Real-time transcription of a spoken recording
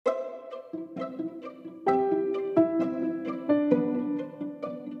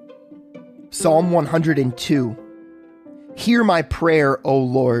Psalm 102. Hear my prayer, O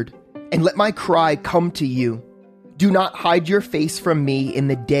Lord, and let my cry come to you. Do not hide your face from me in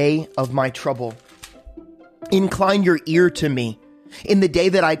the day of my trouble. Incline your ear to me. In the day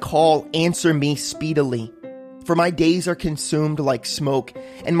that I call, answer me speedily. For my days are consumed like smoke,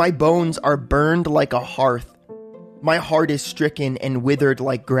 and my bones are burned like a hearth. My heart is stricken and withered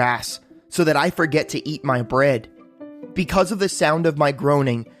like grass, so that I forget to eat my bread. Because of the sound of my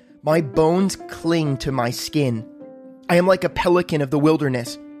groaning, my bones cling to my skin. I am like a pelican of the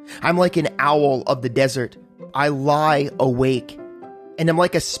wilderness. I'm like an owl of the desert. I lie awake, and am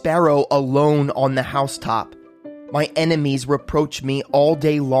like a sparrow alone on the housetop. My enemies reproach me all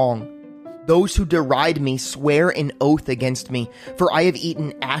day long. Those who deride me swear an oath against me, for I have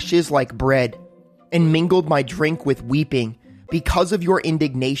eaten ashes like bread, and mingled my drink with weeping, because of your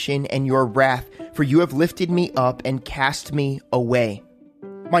indignation and your wrath, for you have lifted me up and cast me away.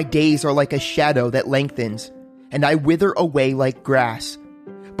 My days are like a shadow that lengthens, and I wither away like grass.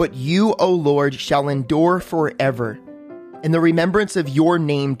 But you, O Lord, shall endure forever, and the remembrance of your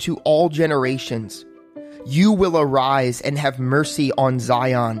name to all generations. You will arise and have mercy on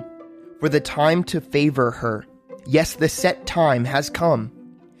Zion, for the time to favor her. Yes, the set time has come.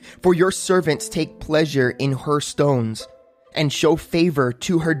 For your servants take pleasure in her stones, and show favor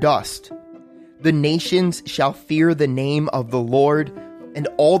to her dust. The nations shall fear the name of the Lord, and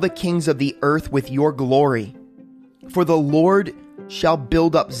all the kings of the earth with your glory. For the Lord shall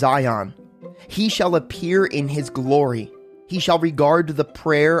build up Zion. He shall appear in his glory. He shall regard the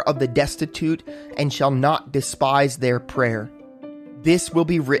prayer of the destitute, and shall not despise their prayer. This will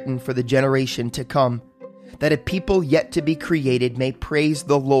be written for the generation to come, that a people yet to be created may praise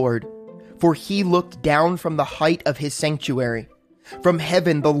the Lord. For he looked down from the height of his sanctuary. From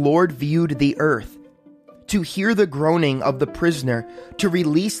heaven the Lord viewed the earth, to hear the groaning of the prisoner, to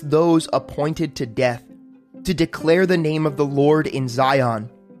release those appointed to death, to declare the name of the Lord in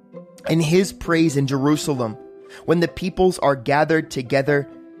Zion, and his praise in Jerusalem, when the peoples are gathered together,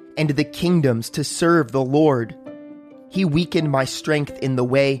 and the kingdoms to serve the Lord. He weakened my strength in the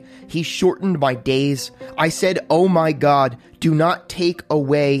way. He shortened my days. I said, O my God, do not take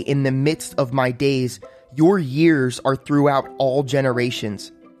away in the midst of my days. Your years are throughout all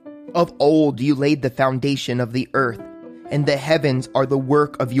generations. Of old you laid the foundation of the earth, and the heavens are the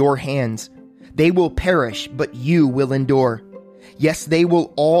work of your hands. They will perish, but you will endure. Yes, they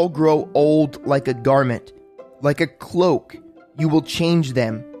will all grow old like a garment. Like a cloak, you will change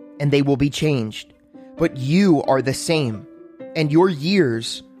them, and they will be changed. But you are the same, and your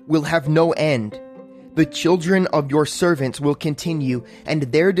years will have no end. The children of your servants will continue, and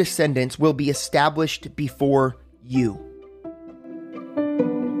their descendants will be established before you.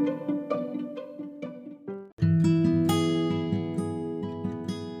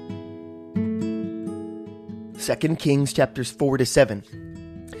 2 Kings chapters 4-7.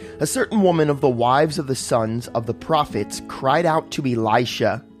 A certain woman of the wives of the sons of the prophets cried out to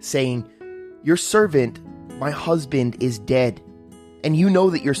Elisha, saying, Your servant, my husband, is dead, and you know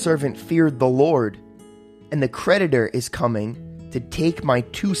that your servant feared the Lord, and the creditor is coming to take my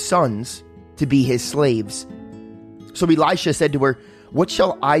 2 sons to be his slaves. So Elisha said to her, What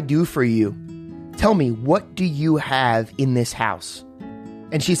shall I do for you? Tell me, what do you have in this house?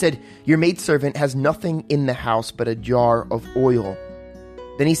 And she said, Your maidservant has nothing in the house but a jar of oil.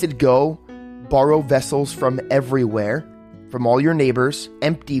 Then he said, Go, borrow vessels from everywhere, from all your neighbors,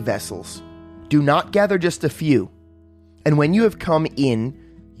 empty vessels. Do not gather just a few. And when you have come in,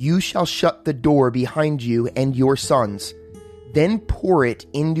 you shall shut the door behind you and your sons. Then pour it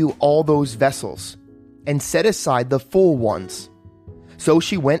into all those vessels, and set aside the full ones. So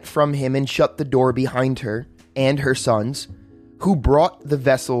she went from him and shut the door behind her and her sons, who brought the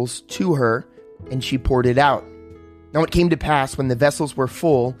vessels to her, and she poured it out. Now it came to pass, when the vessels were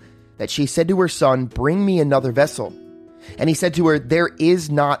full, that she said to her son, Bring me another vessel. And he said to her, There is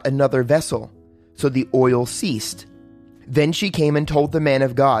not another vessel. So the oil ceased. Then she came and told the man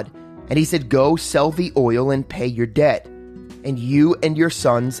of God, and he said, Go, sell the oil and pay your debt, and you and your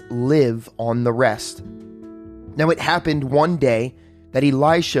sons live on the rest. Now it happened one day that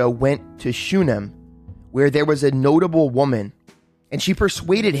Elisha went to Shunem, where there was a notable woman, and she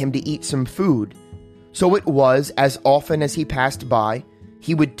persuaded him to eat some food. So it was, as often as he passed by,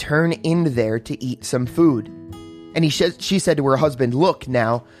 he would turn in there to eat some food. And she said to her husband, Look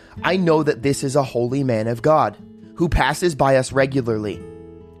now, I know that this is a holy man of God, who passes by us regularly.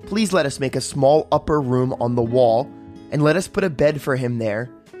 Please let us make a small upper room on the wall, and let us put a bed for him there,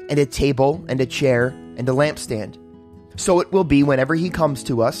 and a table, and a chair, and a lampstand. So it will be, whenever he comes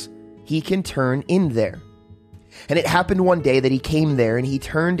to us, he can turn in there. And it happened one day that he came there, and he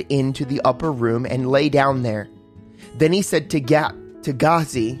turned into the upper room and lay down there. Then he said to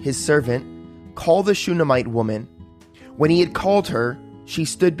Gehazi, his servant, "Call the Shunammite woman." When he had called her, she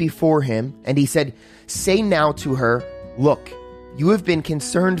stood before him, and he said, "Say now to her, 'Look, you have been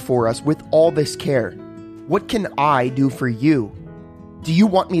concerned for us with all this care. What can I do for you? Do you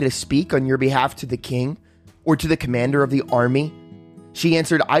want me to speak on your behalf to the king or to the commander of the army?" She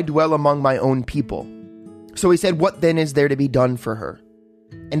answered, "I dwell among my own people." So he said, "What then is there to be done for her?"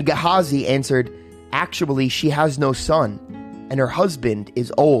 And Gehazi answered, "Actually, she has no son, and her husband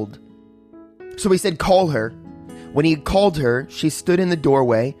is old." So he said, "Call her." When he called her, she stood in the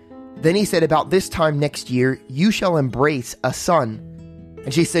doorway. Then he said, "About this time next year, you shall embrace a son."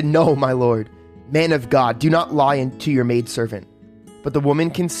 And she said, "No, my lord, man of God, do not lie to your maidservant." But the woman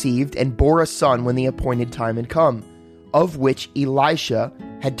conceived and bore a son when the appointed time had come, of which Elisha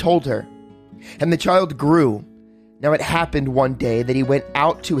had told her. And the child grew. Now it happened one day that he went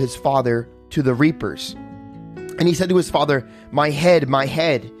out to his father to the reapers. And he said to his father, my head, my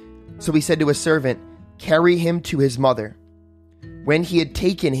head." So he said to his servant, "Carry him to his mother." When he had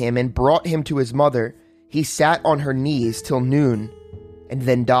taken him and brought him to his mother, he sat on her knees till noon, and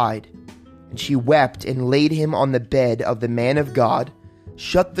then died. And she wept and laid him on the bed of the man of God,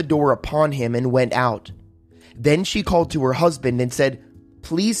 shut the door upon him, and went out. Then she called to her husband and said,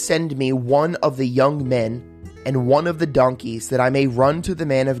 "Please send me one of the young men and one of the donkeys, that I may run to the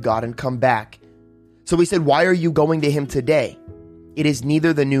man of God and come back." So he said, "Why are you going to him today? It is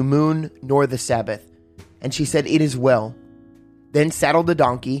neither the new moon nor the Sabbath." And she said, "It is well." Then saddled the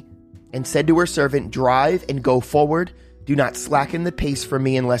donkey and said to her servant, "Drive and go forward. Do not slacken the pace for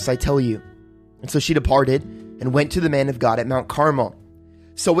me unless I tell you." And so she departed and went to the man of God at Mount Carmel.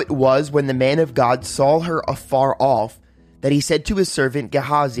 So it was, when the man of God saw her afar off, that he said to his servant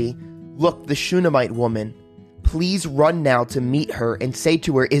Gehazi, "Look, the Shunammite woman. Please run now to meet her and say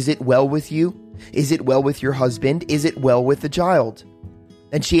to her, 'Is it well with you? Is it well with your husband? Is it well with the child?'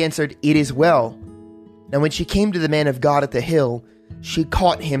 And she answered, 'It is well.' Now when she came to the man of God at the hill, she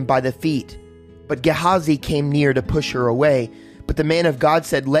caught him by the feet. But Gehazi came near to push her away. But the man of God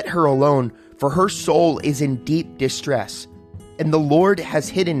said, 'Let her alone, for her soul is in deep distress. And the Lord has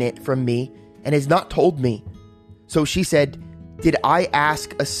hidden it from me and has not told me.' So she said, 'Did I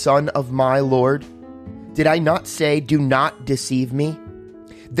ask a son of my Lord? Did I not say, do not deceive me?'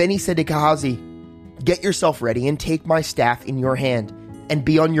 Then he said to Gehazi, 'Get yourself ready and take my staff in your hand and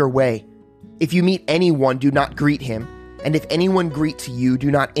be on your way. If you meet anyone, do not greet him. And if anyone greets you, do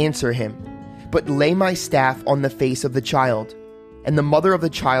not answer him. But lay my staff on the face of the child.' And the mother of the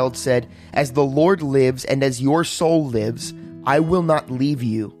child said, 'As the Lord lives and as your soul lives, I will not leave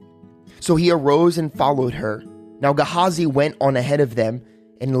you.' So he arose and followed her. Now Gehazi went on ahead of them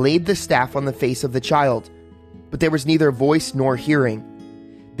and laid the staff on the face of the child. But there was neither voice nor hearing.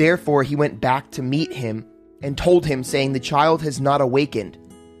 Therefore he went back to meet him and told him, saying, 'The child has not awakened.'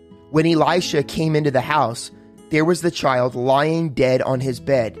 When Elisha came into the house, there was the child lying dead on his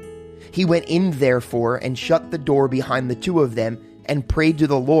bed. He went in therefore and shut the door behind the two of them and prayed to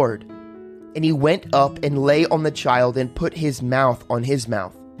the Lord. And he went up and lay on the child and put his mouth on his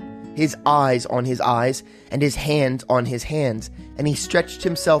mouth, his eyes on his eyes, and his hands on his hands. And he stretched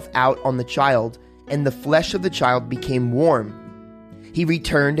himself out on the child, and the flesh of the child became warm. He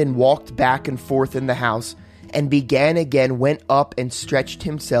returned and walked back and forth in the house, and went up and stretched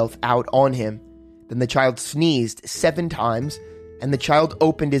himself out on him. Then the child sneezed 7 times, and the child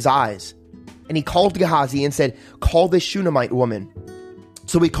opened his eyes. And he called Gehazi and said, 'Call this Shunammite woman.'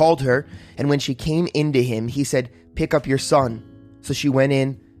 So he called her, and when she came into him, he said, 'Pick up your son.' So she went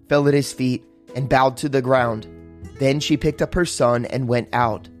in, fell at his feet, and bowed to the ground. Then she picked up her son and went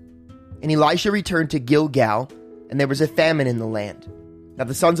out. And Elisha returned to Gilgal, and there was a famine in the land. Now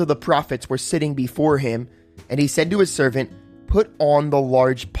the sons of the prophets were sitting before him, and he said to his servant, 'Put on the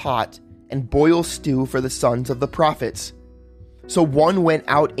large pot, and boil stew for the sons of the prophets.' So one went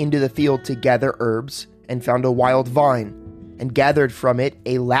out into the field to gather herbs, and found a wild vine, and gathered from it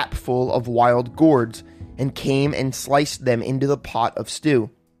a lapful of wild gourds, and came and sliced them into the pot of stew,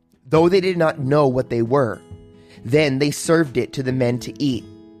 though they did not know what they were. Then they served it to the men to eat.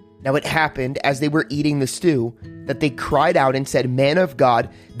 Now it happened, as they were eating the stew, that they cried out and said, 'Man of God,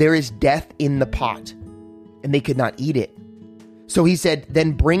 there is death in the pot.' And they could not eat it. So he said,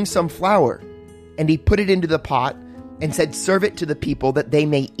 'Then bring some flour.' And he put it into the pot, and said, 'Serve it to the people, that they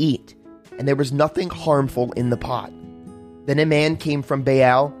may eat.' And there was nothing harmful in the pot. Then a man came from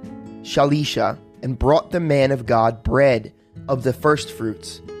Baal Shalisha, and brought the man of God bread of the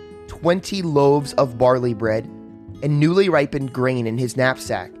firstfruits, 20 loaves of barley bread, and newly ripened grain in his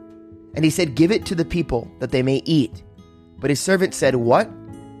knapsack. And he said, "Give it to the people, that they may eat." But his servant said, "What?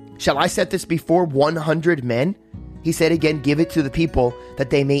 Shall I set this before 100 men?" He said again, "Give it to the people, that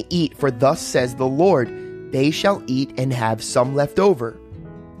they may eat. For thus says the Lord, they shall eat and have some left over."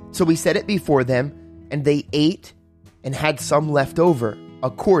 So he set it before them, and they ate and had some left over,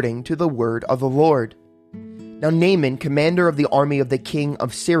 according to the word of the Lord. Now Naaman, commander of the army of the king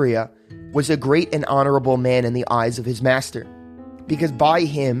of Syria, was a great and honorable man in the eyes of his master, because by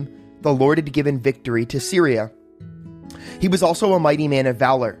him the Lord had given victory to Syria. He was also a mighty man of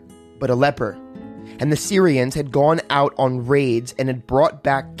valor, but a leper. And the Syrians had gone out on raids and had brought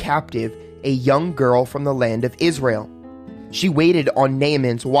back captive a young girl from the land of Israel. She waited on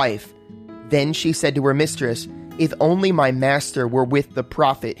Naaman's wife. Then she said to her mistress, "If only my master were with the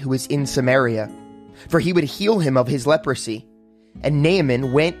prophet who is in Samaria, for he would heal him of his leprosy." And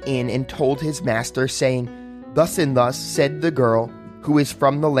Naaman went in and told his master, saying, "Thus and thus said the girl who is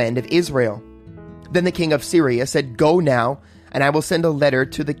from the land of Israel." Then the king of Syria said, "Go now, and I will send a letter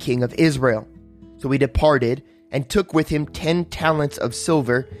to the king of Israel." So he departed, and took with him 10 talents of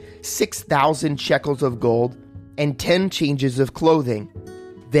silver, 6,000 shekels of gold, and 10 changes of clothing.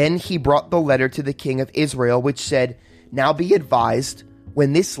 Then he brought the letter to the king of Israel, which said, "Now be advised,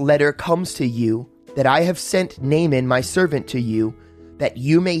 when this letter comes to you, that I have sent Naaman my servant to you, that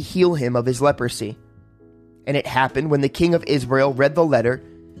you may heal him of his leprosy." And it happened, when the king of Israel read the letter,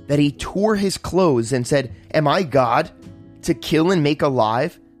 that he tore his clothes and said, "Am I God, to kill and make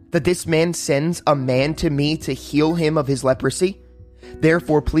alive, that this man sends a man to me to heal him of his leprosy?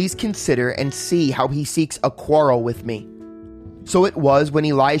 Therefore please consider and see how he seeks a quarrel with me." So it was, when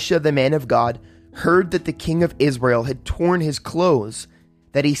Elisha the man of God heard that the king of Israel had torn his clothes,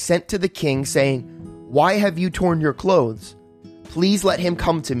 that he sent to the king, saying, "Why have you torn your clothes? Please let him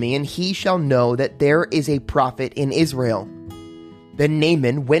come to me, and he shall know that there is a prophet in Israel." Then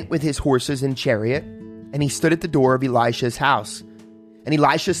Naaman went with his horses and chariot, and he stood at the door of Elisha's house. And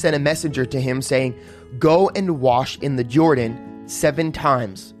Elisha sent a messenger to him, saying, "Go and wash in the Jordan 7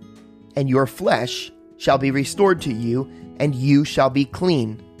 times, and your flesh shall be restored to you, and you shall be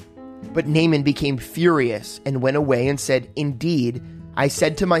clean." But Naaman became furious and went away and said, "Indeed, I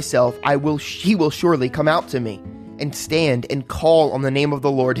said to myself, he will surely come out to me, and stand and call on the name of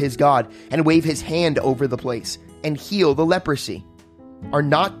the Lord his God, and wave his hand over the place, and heal the leprosy. Are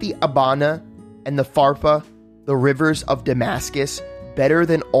not the Abana and the Pharpar, the rivers of Damascus, better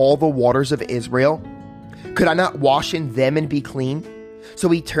than all the waters of Israel? Could I not wash in them and be clean?" So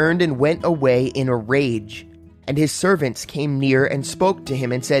he turned and went away in a rage. And his servants came near and spoke to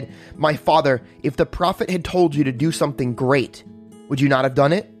him and said, "My father, if the prophet had told you to do something great, would you not have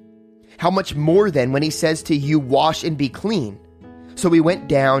done it? How much more then when he says to you, 'Wash and be clean'?" So he went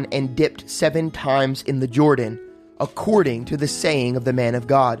down and dipped 7 times in the Jordan, according to the saying of the man of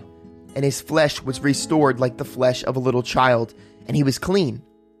God. And his flesh was restored like the flesh of a little child, and he was clean.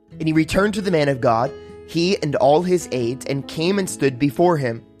 And he returned to the man of God, he and all his aides, and came and stood before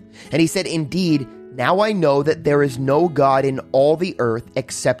him. And he said, "Indeed, now I know that there is no God in all the earth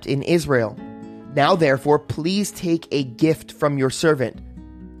except in Israel. Now therefore, please take a gift from your servant."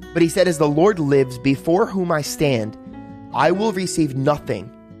 But he said, "As the Lord lives, before whom I stand, I will receive nothing."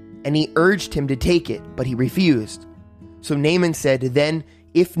 And he urged him to take it, but he refused. So Naaman said, "Then,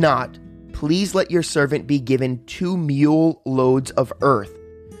 if not, please let your servant be given 2 mule loads of earth,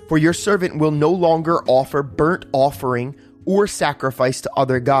 for your servant will no longer offer burnt offering or sacrifice to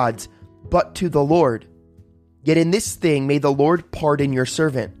other gods, but to the Lord. Yet in this thing may the Lord pardon your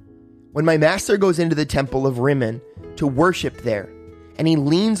servant. When my master goes into the temple of Rimmon to worship there, and he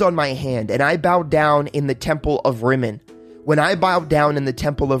leans on my hand, and I bow down in the temple of Rimmon, when I bow down in the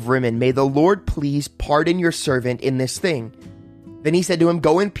temple of Rimmon, may the Lord please pardon your servant in this thing." Then he said to him,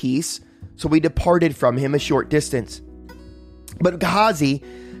 "Go in peace." So we departed from him a short distance. But Gehazi,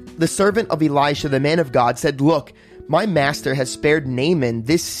 the servant of Elisha the man of God, said, "Look, my master has spared Naaman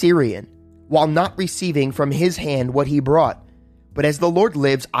this Syrian, while not receiving from his hand what he brought. But as the Lord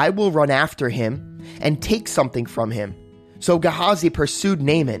lives, I will run after him and take something from him." So Gehazi pursued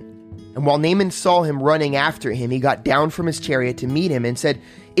Naaman. And while Naaman saw him running after him, he got down from his chariot to meet him and said,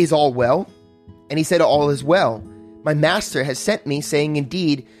 "Is all well?" And he said, "All is well. My master has sent me, saying,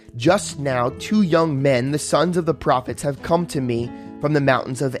 Indeed, just now 2 young men, the sons of the prophets, have come to me from the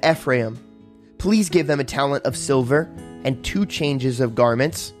mountains of Ephraim. Please give them a talent of silver and 2 changes of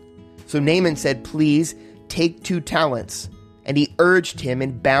garments." So Naaman said, "Please take 2 talents. And he urged him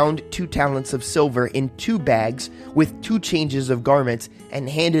and bound 2 talents of silver in 2 bags with 2 changes of garments and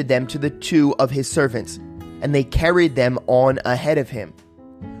handed them to the 2 of his servants. And they carried them on ahead of him.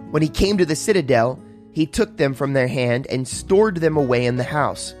 When he came to the citadel, he took them from their hand and stored them away in the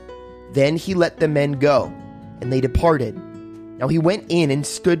house. Then he let the men go, and they departed. Now he went in and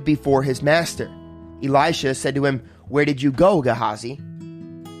stood before his master. Elisha said to him, "Where did you go, Gehazi?"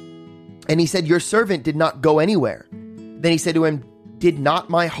 And he said, "Your servant did not go anywhere." Then he said to him, "Did not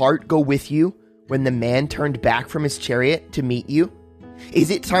my heart go with you when the man turned back from his chariot to meet you?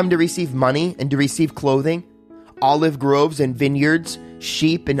 Is it time to receive money and to receive clothing, olive groves and vineyards,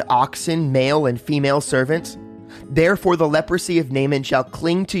 sheep and oxen, male and female servants? Therefore the leprosy of Naaman shall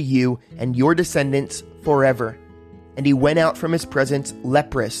cling to you and your descendants forever." And he went out from his presence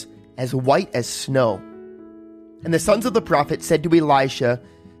leprous, as white as snow. And the sons of the prophet said to Elisha,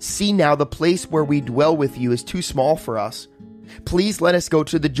 "See now, the place where we dwell with you is too small for us. Please let us go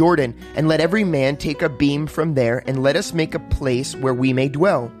to the Jordan, and let every man take a beam from there, and let us make a place where we may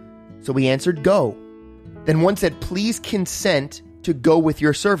dwell." So he answered, "Go." Then one said, "Please consent to go with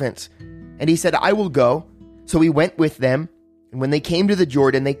your servants." And he said, "I will go." So he went with them, and when they came to the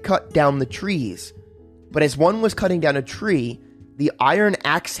Jordan, they cut down the trees. But as one was cutting down a tree, the iron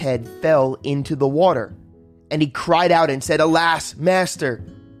axe head fell into the water. And he cried out and said, "Alas, master,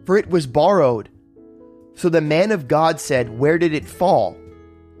 for it was borrowed." So the man of God said, "Where did it fall?"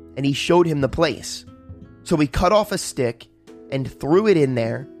 And he showed him the place. So he cut off a stick and threw it in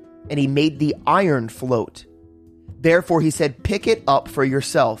there, and he made the iron float. Therefore he said, "Pick it up for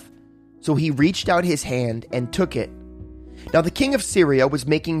yourself." So he reached out his hand and took it. Now the king of Syria was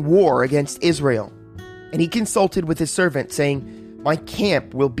making war against Israel. And he consulted with his servant, saying, "My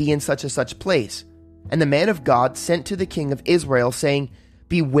camp will be in such and such place." And the man of God sent to the king of Israel, saying,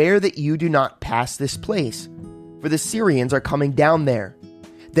 "Beware that you do not pass this place, for the Syrians are coming down there."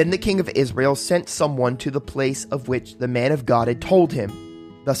 Then the king of Israel sent someone to the place of which the man of God had told him.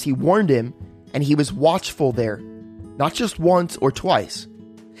 Thus he warned him, and he was watchful there, not just once or twice.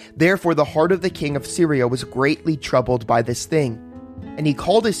 Therefore the heart of the king of Syria was greatly troubled by this thing. And he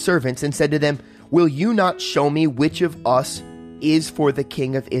called his servants and said to them, "Will you not show me which of us is for the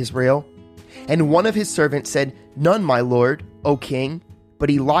king of Israel?" And one of his servants said, "None, my lord, O king,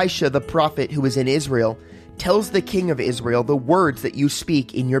 but Elisha the prophet who is in Israel tells the king of Israel the words that you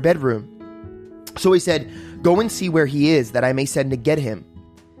speak in your bedroom." So he said, "Go and see where he is, that I may send to get him."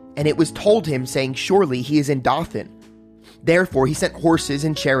 And it was told him, saying, "Surely he is in Dothan." Therefore he sent horses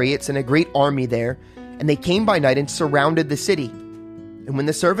and chariots and a great army there, and they came by night and surrounded the city. And when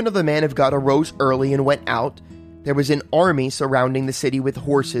the servant of the man of God arose early and went out, there was an army surrounding the city with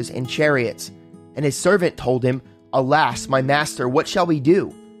horses and chariots. And his servant told him, "Alas, my master, what shall we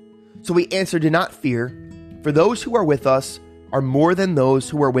do?" So he answered, "Do not fear, for those who are with us are more than those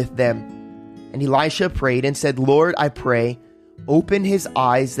who are with them." And Elisha prayed and said, "Lord, I pray, open his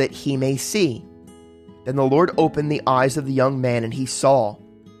eyes that he may see." Then the Lord opened the eyes of the young man, and he saw.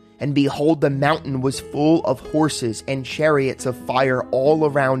 And behold, the mountain was full of horses and chariots of fire all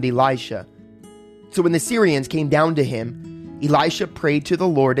around Elisha. So when the Syrians came down to him, Elisha prayed to the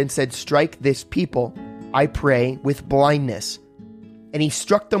Lord and said, "Strike this people, I pray, with blindness." And he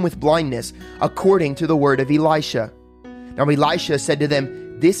struck them with blindness, according to the word of Elisha. Now Elisha said to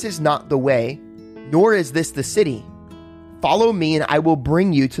them, "This is not the way, nor is this the city. Follow me, and I will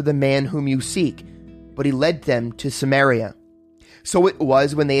bring you to the man whom you seek." But he led them to Samaria. So it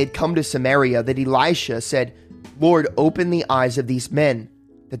was when they had come to Samaria that Elisha said, "Lord, open the eyes of these men,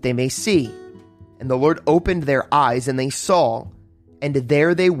 that they may see." And the Lord opened their eyes, and they saw, and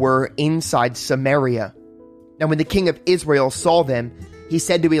there they were inside Samaria. Now when the king of Israel saw them, he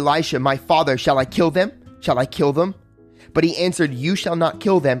said to Elisha, "My father, shall I kill them? Shall I kill them?" But he answered, "You shall not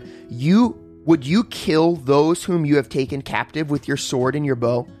kill them. Would you kill those whom you have taken captive with your sword and your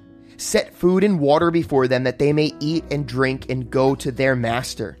bow? Set food and water before them, that they may eat and drink and go to their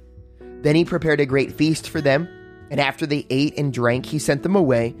master." Then he prepared a great feast for them, and after they ate and drank, he sent them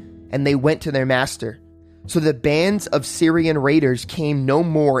away, and they went to their master. So the bands of Syrian raiders came no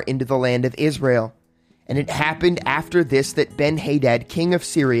more into the land of Israel. And it happened after this that Ben-Hadad, king of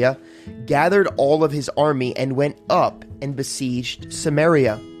Syria, gathered all of his army and went up and besieged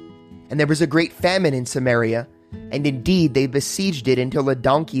Samaria. And there was a great famine in Samaria, and indeed they besieged it until a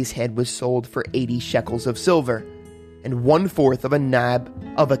donkey's head was sold for 80 shekels of silver, and 1/4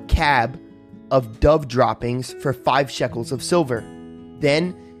 of a cab of dove droppings for 5 shekels of silver.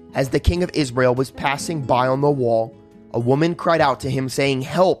 Then, as the king of Israel was passing by on the wall, a woman cried out to him, saying,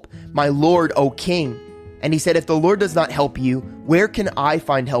 "Help, my lord, O king." And he said, "If the Lord does not help you, where can I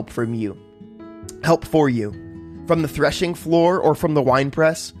find help for you? From the threshing floor or from the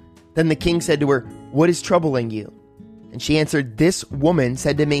winepress?" Then the king said to her, "What is troubling you?" And she answered, "This woman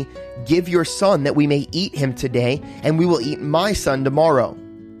said to me, 'Give your son that we may eat him today, and we will eat my son tomorrow.'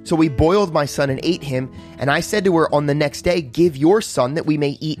 So we boiled my son and ate him, and I said to her on the next day, give your son that we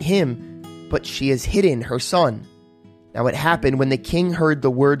may eat him. But she has hidden her son. Now it happened when the king heard the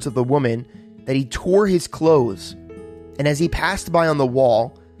words of the woman that he tore his clothes. And as he passed by on the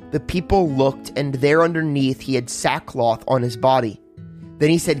wall, the people looked, and there underneath he had sackcloth on his body. Then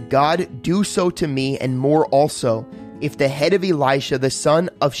he said, God, do so to me and more also, if the head of Elisha the son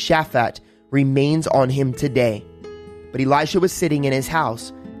of Shaphat remains on him today. But Elisha was sitting in his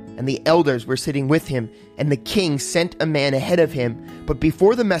house, and the elders were sitting with him, and the king sent a man ahead of him. But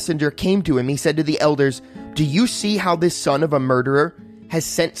before the messenger came to him, he said to the elders, do you see how this son of a murderer has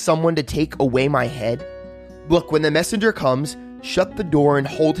sent someone to take away my head? Look, when the messenger comes, shut the door and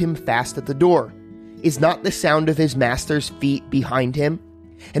hold him fast at the door. Is not the sound of his master's feet behind him?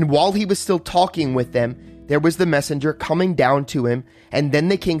 And while he was still talking with them, there was the messenger coming down to him. And then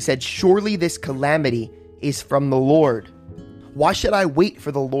the king said, surely this calamity is from the Lord. Why should I wait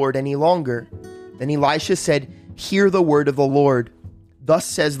for the Lord any longer? Then Elisha said, hear the word of the Lord. Thus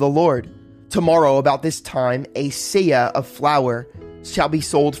says the Lord, tomorrow about this time a seah of flour shall be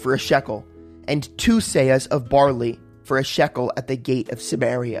sold for a shekel, and 2 seahs of barley for a shekel at the gate of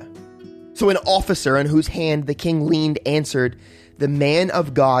Samaria. So an officer on whose hand the king leaned answered the man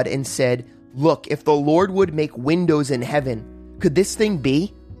of God and said, look, if the Lord would make windows in heaven, could this thing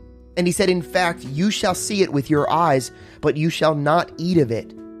be? And he said, in fact, you shall see it with your eyes, but you shall not eat of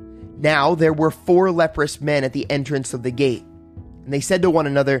it. Now there were 4 leprous men at the entrance of the gate. And they said to one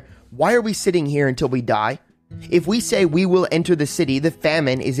another, why are we sitting here until we die? If we say we will enter the city, the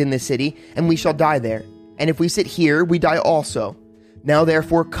famine is in the city, and we shall die there. And if we sit here, we die also. Now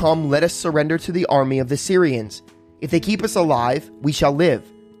therefore come, let us surrender to the army of the Syrians. If they keep us alive, we shall live.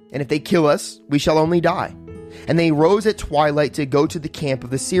 And if they kill us, we shall only die. And they rose at twilight to go to the camp of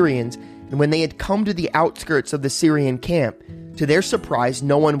the Syrians. And when they had come to the outskirts of the Syrian camp, to their surprise,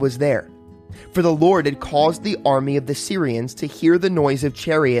 no one was there. For the Lord had caused the army of the Syrians to hear the noise of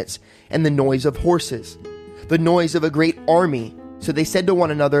chariots and the noise of horses, the noise of a great army. So they said to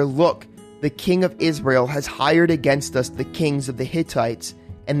one another, look, the king of Israel has hired against us the kings of the Hittites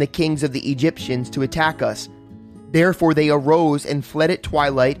and the kings of the Egyptians to attack us. Therefore they arose and fled at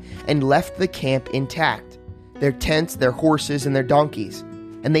twilight and left the camp intact, their tents, their horses, and their donkeys,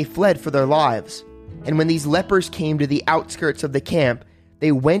 and they fled for their lives. And when these lepers came to the outskirts of the camp,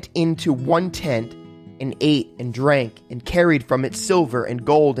 they went into one tent and ate and drank and carried from it silver and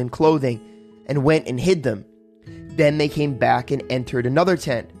gold and clothing and went and hid them. Then they came back and entered another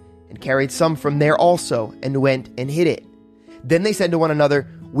tent and carried some from there also and went and hid it. Then they said to one another,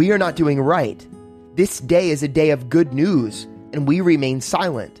 we are not doing right. This day is a day of good news, and we remain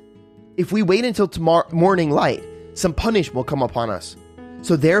silent. If we wait until tomorrow morning light, some punishment will come upon us.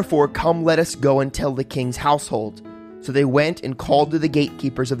 So therefore come, let us go and tell the king's household. So they went and called to the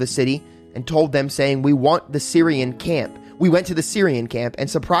gatekeepers of the city and told them, saying, we went to the Syrian camp, and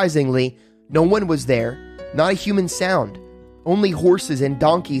surprisingly, no one was there, not a human sound, only horses and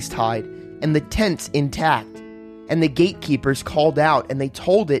donkeys tied, and the tents intact. And the gatekeepers called out, and they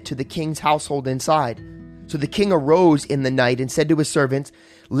told it to the king's household inside. So the king arose in the night and said to his servants,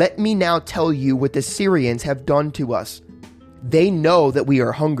 let me now tell you what the Syrians have done to us. They know that we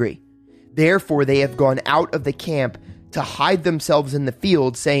are hungry. Therefore they have gone out of the camp to hide themselves in the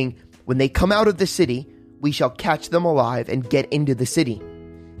field, saying, when they come out of the city, we shall catch them alive and get into the city.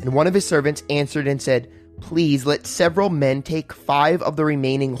 And one of his servants answered and said, please let several men take 5 of the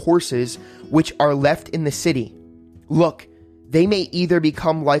remaining horses which are left in the city. Look, they may either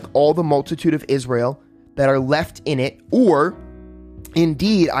become like all the multitude of Israel that are left in it, or,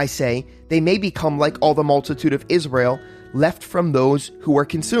 indeed, I say, they may become like all the multitude of Israel left from those who are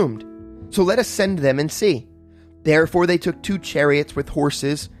consumed. So let us send them and see. Therefore they took 2 chariots with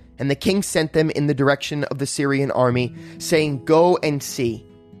horses, and the king sent them in the direction of the Syrian army, saying, go and see.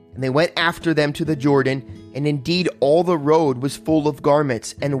 And they went after them to the Jordan, and indeed all the road was full of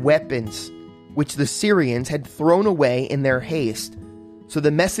garments and weapons, which the Syrians had thrown away in their haste. So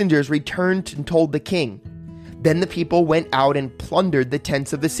the messengers returned and told the king. Then the people went out and plundered the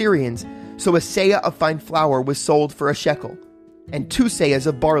tents of the Syrians. So a seah of fine flour was sold for a shekel, and 2 seahs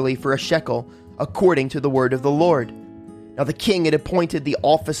of barley for a shekel, according to the word of the Lord. Now the king had appointed the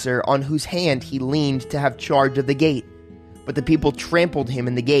officer on whose hand he leaned to have charge of the gate. But the people trampled him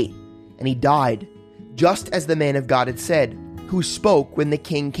in the gate, and he died, just as the man of God had said, who spoke when the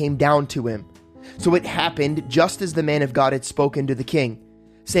king came down to him. So it happened just as the man of God had spoken to the king,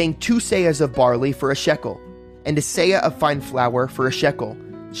 saying, 2 seahs of barley for a shekel, and a seah of fine flour for a shekel,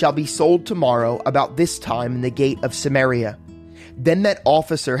 shall be sold tomorrow about this time in the gate of Samaria. Then that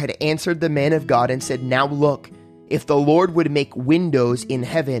officer had answered the man of God and said, now look, If the Lord would make windows in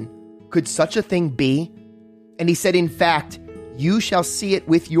heaven, could such a thing be? And he said, in fact, you shall see it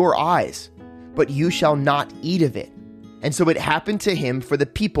with your eyes, but you shall not eat of it. And so it happened to him, for the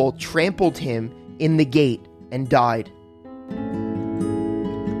people trampled him in the gate and died.